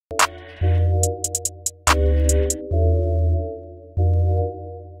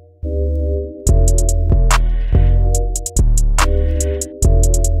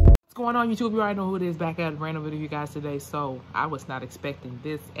on YouTube? You already know who it is. Back at a random video, you guys, today. So I was not expecting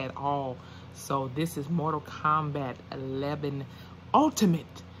this at all. So this is Mortal Kombat 11 Ultimate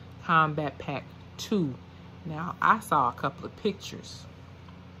Combat Pack 2. Now I saw a couple of pictures.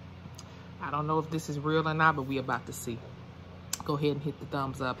 I don't know if this is real or not, but we about to see. Go ahead and hit the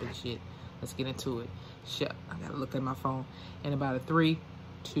thumbs up and shit. Let's get into it. Shit, I gotta look at my phone. In about a 3,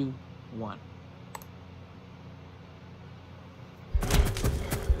 2, 1.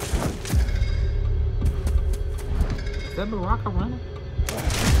 Is that Baraka running?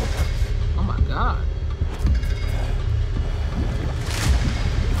 Oh my God.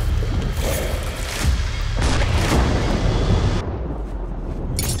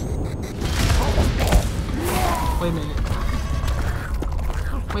 Wait a minute.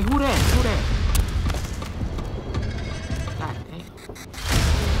 Wait, who that? Who that? God damn.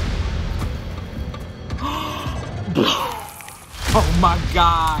 Oh my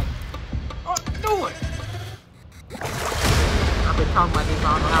God. Oh, do it. I've been talking about this for I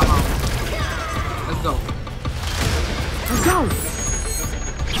don't know how long. Let's go. Let's go.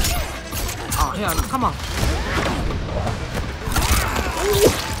 Oh, hell no. Come on.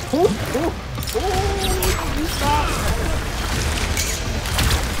 Ooh, ooh, ooh. You stop.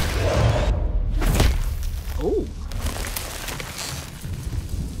 Ooh.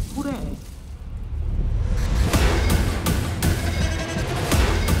 Who that?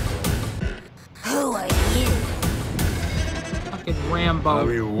 Who are you? Fucking Rambo. I'm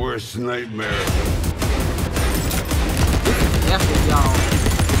your worst nightmare. This is epic, y'all.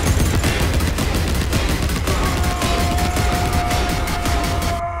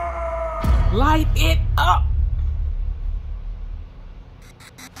 Light it up.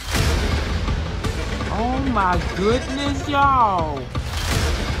 Oh my goodness, y'all.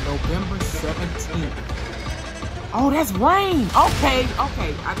 November 17th. Oh, that's Rain. Okay,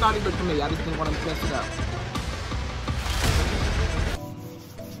 okay. I thought he looked familiar. I just didn't want him to mess it up.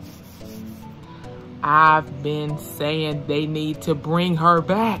 I've been saying they need to bring her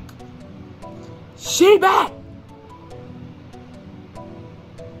back. She back.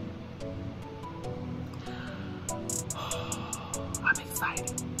 I'm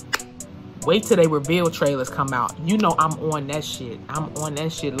excited. Wait till they reveal trailers come out. You know I'm on that shit. I'm on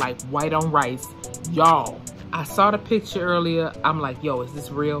that shit like white on rice. Y'all, I saw the picture earlier. I'm like, yo, is this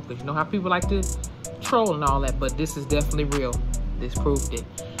real? Because you know how people like to troll and all that, but this is definitely real. This proved it.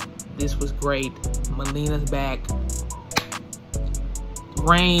 This was great. Mileena's back.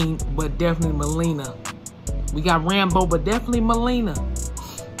 Rain, but definitely Mileena. We got Rambo, but definitely Mileena.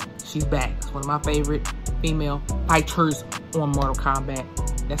 She's back. It's one of my favorite female fighters on Mortal Kombat.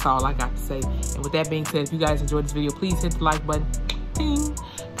 That's all I got to say. And with that being said, if you guys enjoyed this video, please hit the like button. Ding.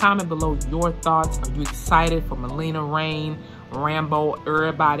 Comment below your thoughts. Are you excited for Mileena, Rain, Rambo,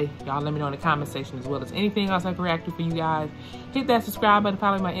 everybody? Y'all let me know in the comment section, as well as anything else I can react to for you guys. Hit that subscribe button,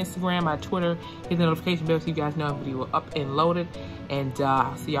 follow my Instagram, my Twitter, hit the notification bell so you guys know a video up and loaded. And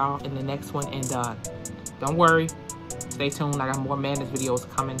I'll see y'all in the next one. And don't worry, stay tuned. I got more madness videos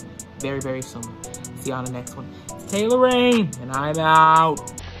coming very, very soon. See y'all in the next one. It's Taylor Rain, and I'm out.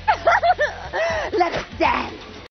 Let us dance.